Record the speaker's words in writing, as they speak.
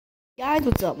Guys,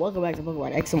 what's up? Welcome back to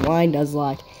Pokemon X and Y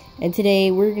Nuzlocke. And today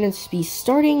we're going to be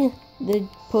starting the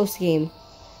post game,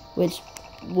 which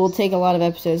will take a lot of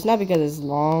episodes. Not because it's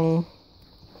long,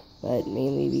 but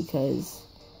mainly because,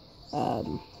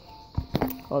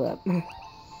 hold up. Let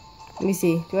me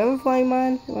see. Do I have a flying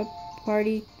mon in my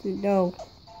party? No.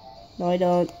 No, I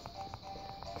don't.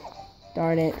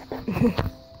 Darn it.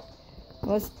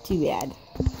 Well, that's too bad.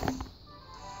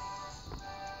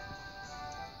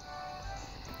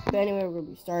 But anyway, we're going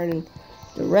to be starting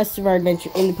the rest of our adventure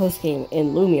in the post-game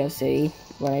in Lumio City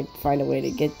when I find a way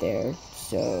to get there.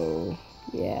 So,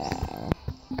 yeah.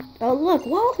 Oh, look,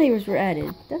 wallpapers were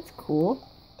added. That's cool.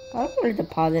 I don't want to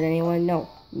deposit anyone. No.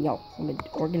 I'm going to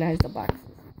organize the boxes.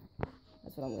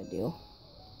 That's what I'm going to do.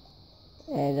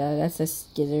 And, that's a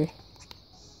skizzer.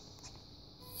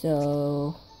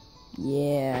 So,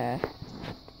 yeah.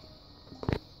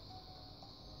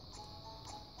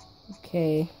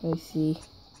 Okay, let me see.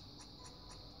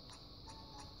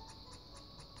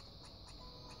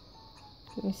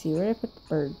 Let me see, where did I put the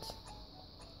birds?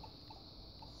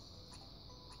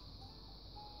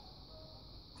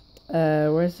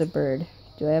 Where's the bird?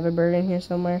 Do I have a bird in here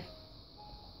somewhere?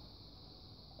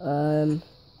 But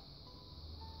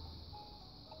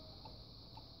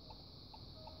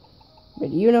do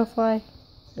you know fly?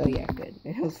 Oh yeah, good.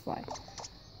 It knows fly.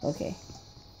 Okay.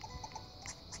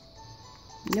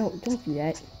 No, don't do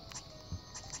that.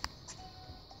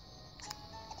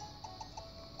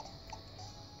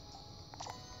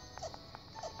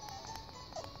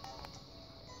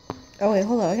 Oh wait,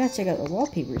 hold on. I gotta check out the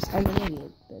wallpapers. I'm an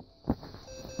idiot, but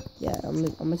yeah, I'm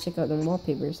gonna check out the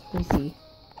wallpapers. Let me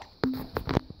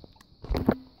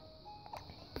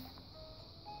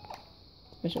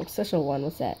see. Special one.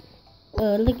 What's that?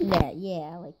 Oh, look at that. Yeah,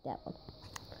 I like that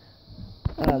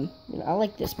one. You know, I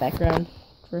like this background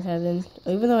for Heaven.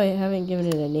 Even though I haven't given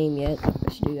it a name yet,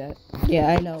 I should do that. Yeah,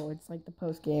 I know it's like the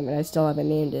post game, and I still haven't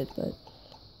named it, but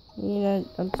you know,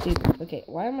 I'm stupid. Okay,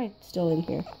 why am I still in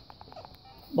here?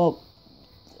 Well,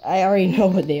 I already know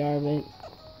what they are, but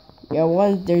yeah,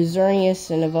 one, there's Xerneas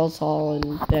and a Voltol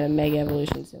and then a Mega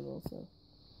Evolution symbol, so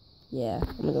yeah,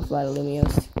 I'm gonna go fly to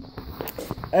Lumios.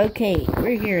 Okay,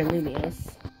 we're here in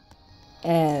Lumios,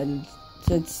 and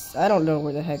since I don't know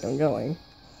where the heck I'm going,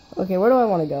 okay, where do I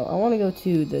want to go? I want to go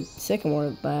to the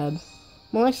Sycamore Lab.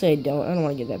 Well, actually I don't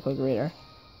want to get that Pokeradar.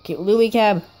 Okay,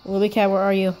 Lumicab, where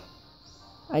are you?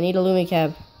 I need a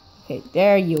Lumicab. Okay,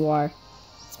 there you are.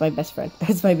 It's my best friend.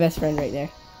 That's my best friend right there.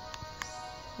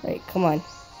 Right, come on.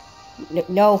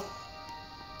 No.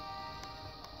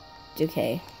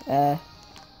 Okay,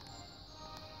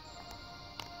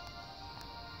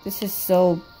 this is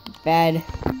so bad.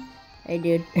 Hey,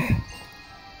 dude.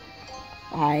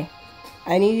 Hi.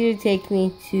 I need you to take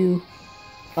me to,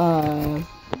 a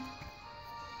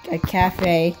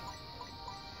cafe.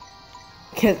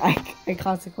 Because I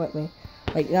consequently,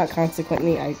 like, not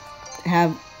consequently,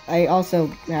 I also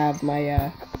have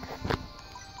my,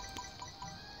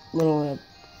 little,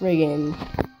 friggin'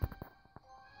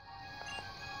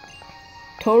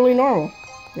 totally normal.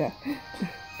 Yeah.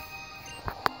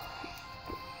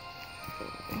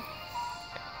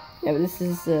 Yeah, but this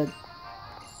is the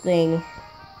thing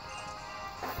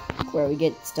where we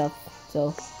get stuff,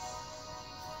 so.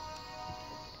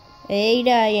 Hey,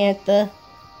 Diantha.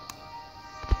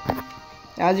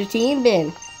 How's your team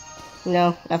been? You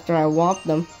know, after I whomped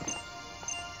them.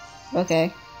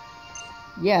 Okay.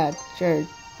 Yeah, sure.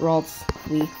 Ralts.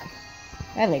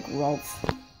 I like Ralts.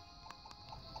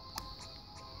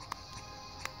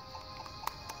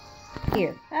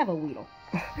 Here, have a Weedle.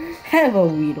 Have a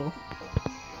Weedle.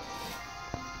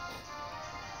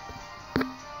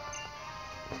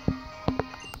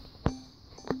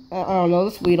 I don't know,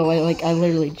 this Weedle, I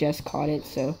literally just caught it,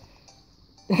 so.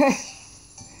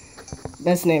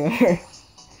 Best name ever.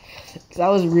 Because I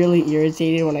was really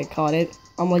irritated when I caught it.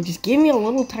 I'm like, just give me a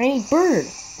little tiny bird.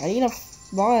 I need a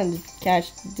spawn to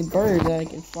catch the bird, then I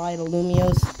can fly to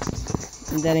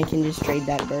Lumios, and then I can just trade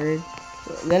that bird.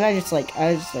 So then I was just like,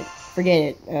 forget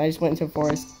it. And I just went into a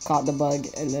forest, caught the bug,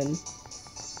 and then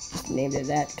just named it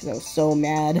that, because I was so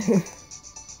mad.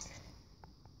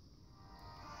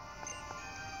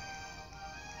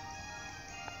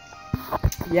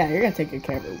 Yeah, you're gonna take good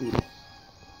care of it, Weedle.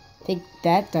 Take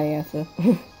that, Diantha.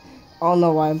 I don't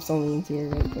know why I'm so mean to her,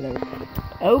 but whatever.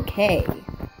 Okay.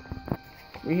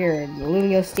 We're here at the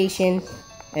Lumio station.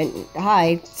 And,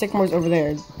 hi, Sycamore's over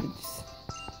there. It's,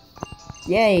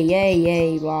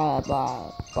 yay, blah,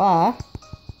 blah, blah.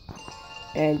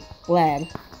 And, blab.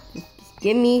 Just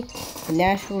give me the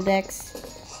National Dex.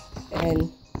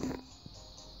 And,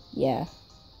 yeah.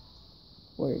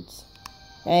 Words.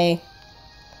 Hey.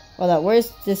 Hold on, where's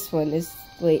this one?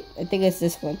 Wait, I think it's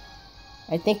this one.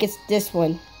 I think it's this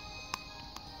one.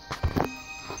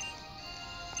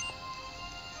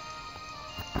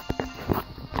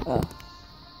 Oh.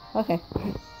 Okay.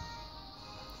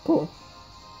 Cool.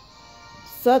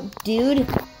 Sup, dude?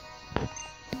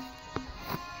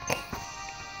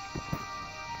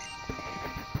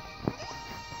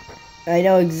 I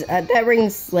know that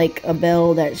rings like a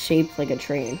bell that's shaped like a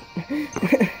train.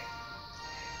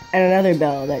 And another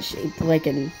bell that's shaped like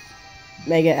a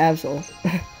Mega Absol.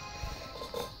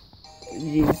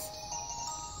 Jeez.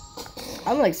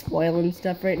 I'm like spoiling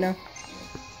stuff right now.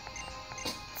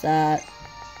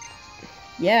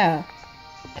 Yeah.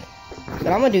 But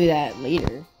I'm gonna do that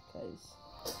later,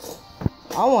 because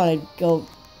I want to go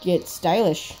get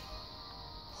stylish.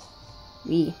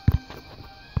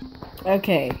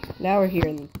 Okay, now we're here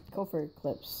in the Gopher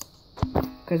Clips.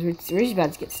 Because we're just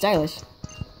about to get stylish.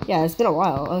 Yeah, it's been a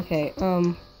while. Okay,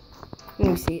 let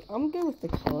me see. I'm good with the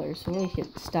colors, so let me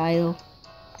hit style.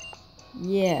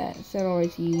 Yeah, sound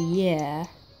alright to you, yeah.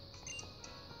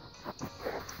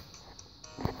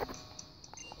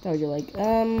 That you're like,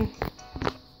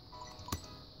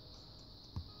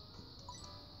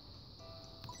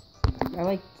 I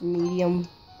like medium.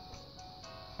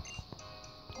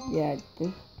 Yeah,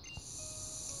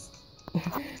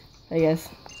 I guess.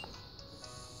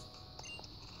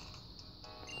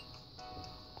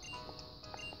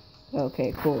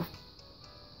 Okay, cool.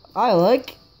 I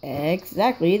look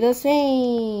exactly the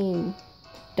same.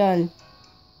 Done.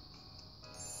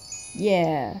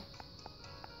 Yeah.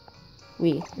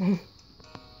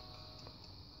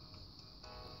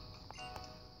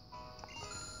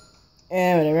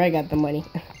 And whatever, I got the money.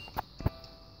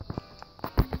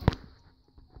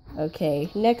 Okay,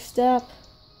 next up.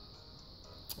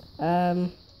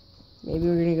 Maybe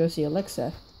we're gonna go see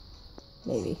Alexa.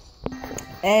 Maybe.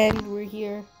 And we're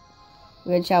here.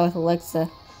 We're gonna chat with Alexa.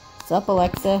 What's up,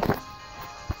 Alexa?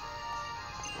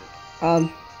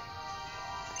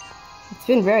 It's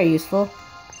been very useful.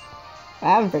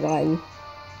 I haven't forgotten.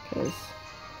 Cause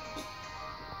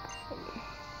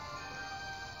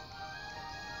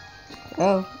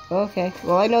oh, okay.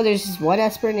 Well, I know there's just one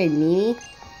Esper named Mimi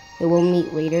that we'll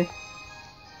meet later.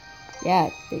 Yeah,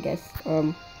 I guess.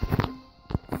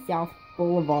 South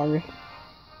Boulevard.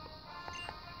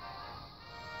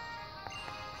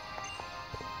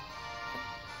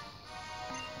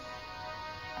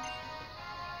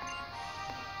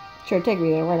 Sure, take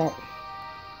me there, why not?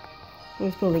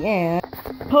 Who's building and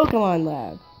Pokemon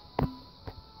Lab.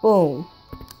 Boom.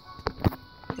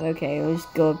 Okay, let's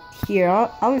go up here.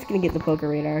 I'm just gonna get the Poké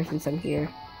Radar since I'm here.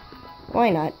 Why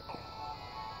not?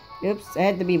 Oops, I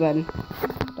hit the B button.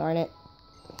 Darn it.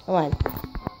 Come on.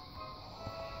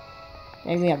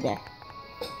 Take me up there.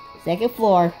 Second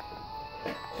floor.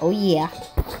 Oh yeah.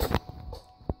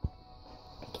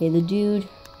 Okay, the dude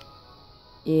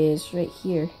is right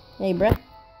here. Hey, bruh.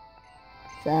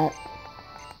 What's that?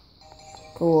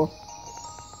 Cool.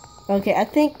 Okay, I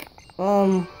think,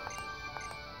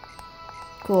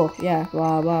 cool, yeah,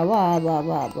 blah, blah, blah, blah,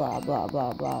 blah, blah, blah,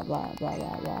 blah, blah, blah, blah,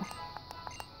 blah, blah.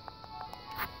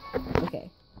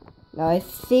 Okay. Now, I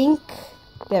think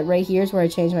that right here is where I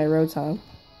change my Rotom.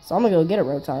 So I'm gonna go get a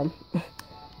Rotom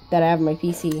that I have on my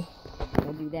PC.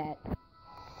 I'll do that.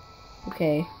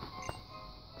 Okay.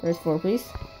 First floor, please.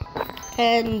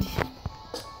 And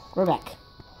we're back.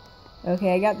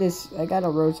 Okay, I got a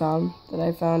Rotom that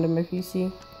I found on my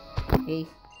PC. Hey.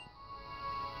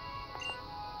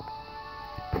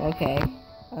 Okay.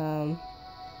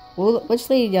 Well, which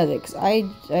lady does it? Cause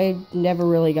I've never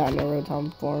really gotten a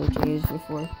Rotom form changed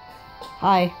before.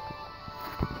 Hi.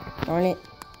 Darn it.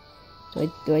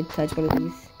 Do I touch one of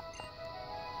these?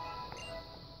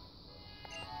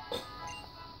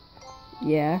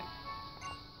 Yeah.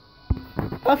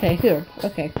 Okay, here.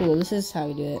 Okay, cool. This is how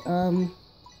we do it.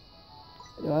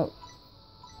 Well,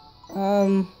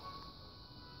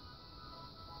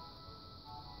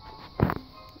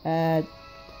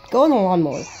 go on the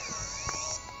lawnmower.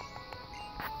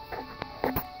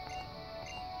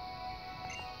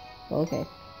 Okay.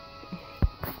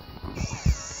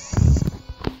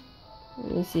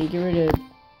 Let me see, get rid of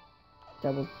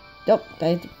double. Nope, I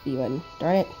have to be one.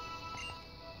 Darn it.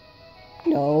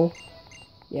 No.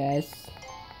 Yes.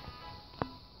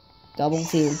 Double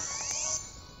team.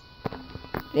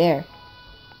 There.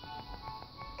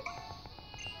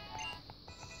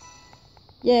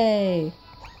 Yay.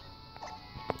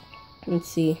 Let's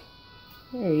see.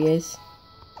 There he is.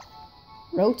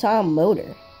 Rotom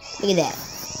motor. Look at that.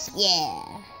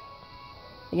 Yeah.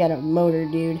 I got a motor,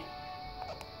 dude.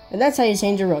 And that's how you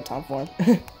change your Rotom form.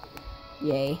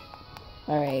 Yay.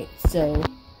 Alright, so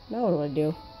now what do I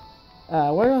do?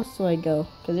 Where else do I go?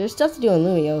 Because there's stuff to do in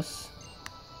Lumios.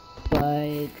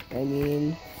 But, I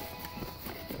mean,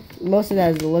 most of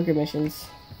that is the looker missions.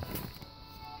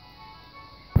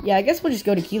 Yeah, I guess we'll just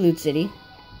go to Keylute City.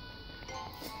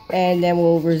 And then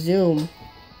we'll resume.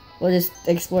 We'll just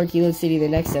explore Keylute City the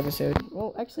next episode.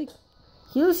 Well, actually,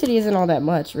 Keylute City isn't all that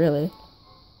much, really.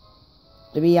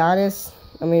 To be honest,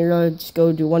 I mean, really just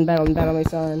go do one battle and battle my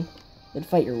son, then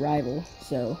fight your rival.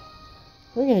 So,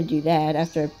 we're gonna do that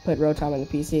after I put Rotom on the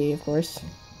PC, of course.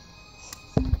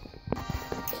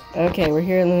 Okay, we're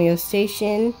here at Lumio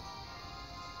Station.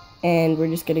 And we're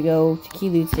just gonna go to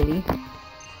Keylute City.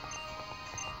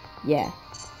 Yeah.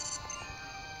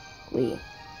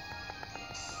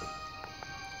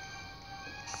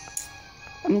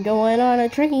 I'm going on a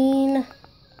train.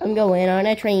 I'm going on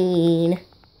a train.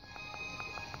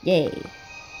 Yay.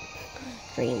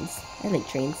 Trains. I like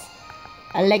trains.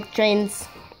 I like trains.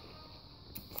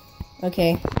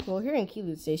 Okay, well, we're here in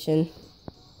Keylute Station.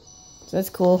 So that's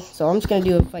cool. So I'm just gonna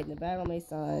do a fight in the battle, my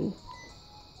son.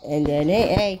 And then,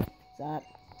 hey, stop.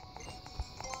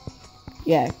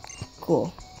 Yeah,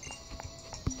 cool.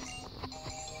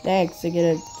 Thanks, I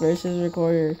get a versus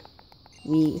recorder.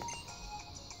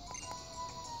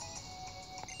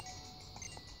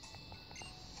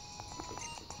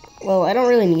 Well, I don't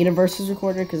really need a versus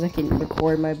recorder because I can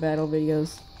record my battle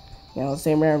videos. You know,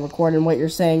 same way I'm recording what you're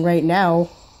saying right now.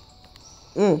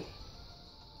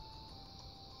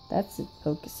 That's a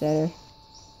Poke Center.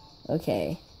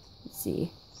 Okay, let's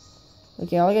see.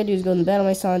 Okay, all I gotta do is go in the battle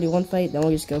my son, do one fight, then we'll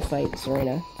just go fight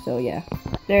Serena. So yeah,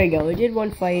 there you go. We did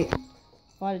one fight.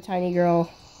 Fought a tiny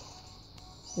girl,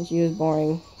 and she was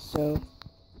boring. So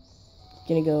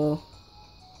gonna go.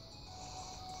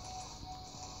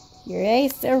 Here, hey,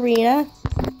 Serena.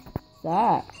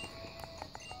 Stop.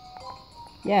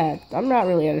 Yeah, I'm not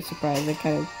really at a surprise. I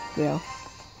kind of, you know,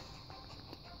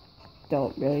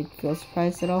 don't really feel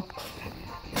surprised at all.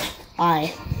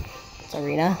 Hi,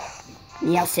 Serena.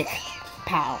 Meowsick.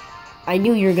 Pow. I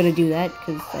knew you were gonna do that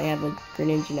because I have a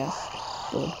Greninja now.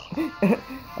 Boom.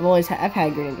 I've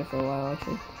had Greninja for a while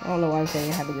actually. I don't know why I'm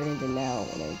saying I have a Greninja now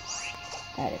when I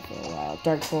had it for a while.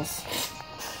 Dark Pulse.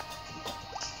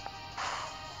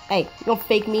 Hey, you gonna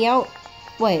fake me out?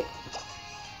 What?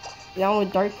 Now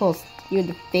with Dark Pulse, you in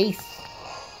the face.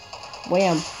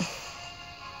 Wham.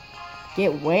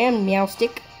 Get whammed,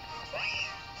 Meowstick.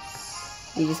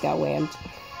 You just got whammed.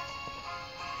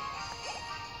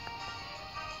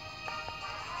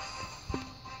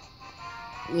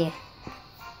 Yeah.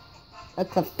 A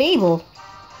Clefable?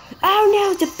 Oh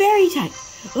no, it's a fairy type!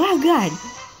 Oh god!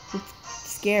 It's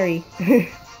scary.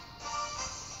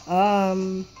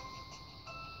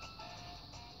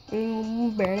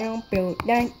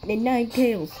 Nine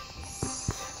tails.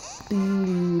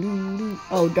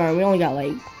 Oh darn, we only got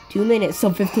like 2 minutes,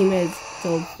 so 15 minutes,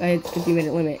 so I had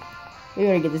 15-minute limit. We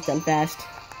gotta get this done fast.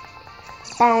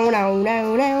 No.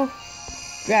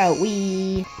 Drought,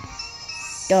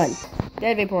 done.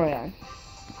 Dead Vaporeon.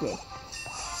 Yeah.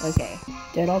 Okay.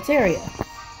 Dead Altaria.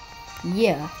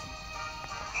 Yeah.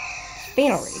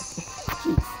 Fannery.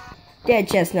 Jeez. Dead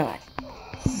Chestnut.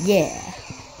 Yeah.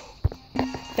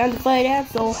 Time to fight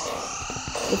Absol.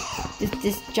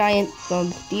 This giant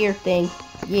deer thing.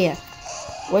 Yeah.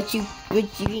 What you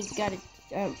ain't gotta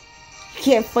you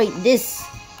can't fight this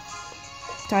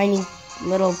tiny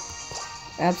little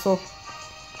Absol.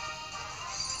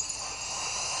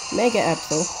 Mega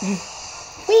Absol.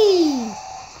 Whee!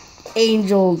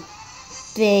 Angel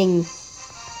thing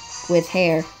with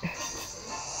hair.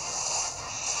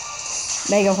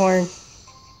 Mega Horn.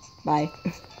 Bye.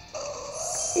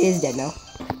 It is dead now.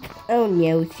 Oh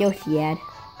no, so sad.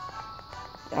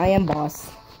 I am boss.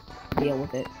 Deal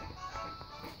with it.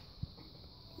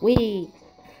 Whee!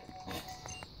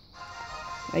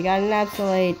 I got an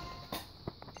Absolute.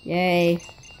 Yay.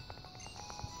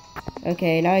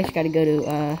 Okay, now I just gotta go to,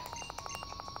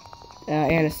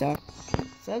 Anastock.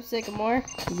 What's up, Sycamore?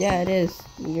 Yeah, it is.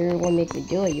 You're the one making me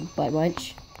do it, you butt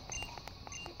munch.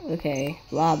 Okay,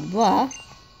 blah, blah.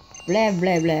 Blah,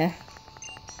 blah, blah.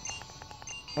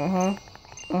 Uh-huh.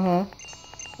 Uh-huh.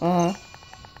 Uh-huh.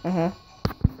 Uh-huh.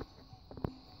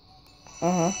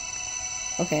 Uh-huh.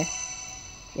 Okay.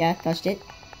 Yeah, touched it.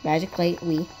 Magic plate,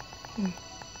 Wii.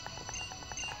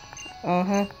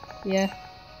 Uh-huh. Yeah.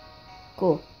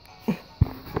 Cool.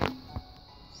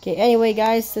 Okay, anyway,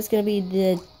 guys, that's gonna be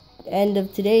the end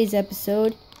of today's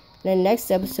episode. And then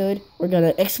next episode, we're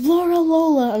gonna explore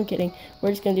Alola. I'm kidding. We're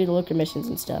just gonna do the looker missions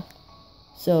and stuff.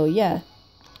 So, yeah.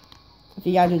 If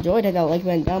you guys enjoyed, hit that like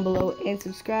button down below and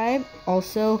subscribe.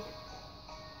 Also,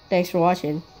 thanks for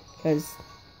watching. Because,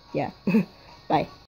 yeah. Bye.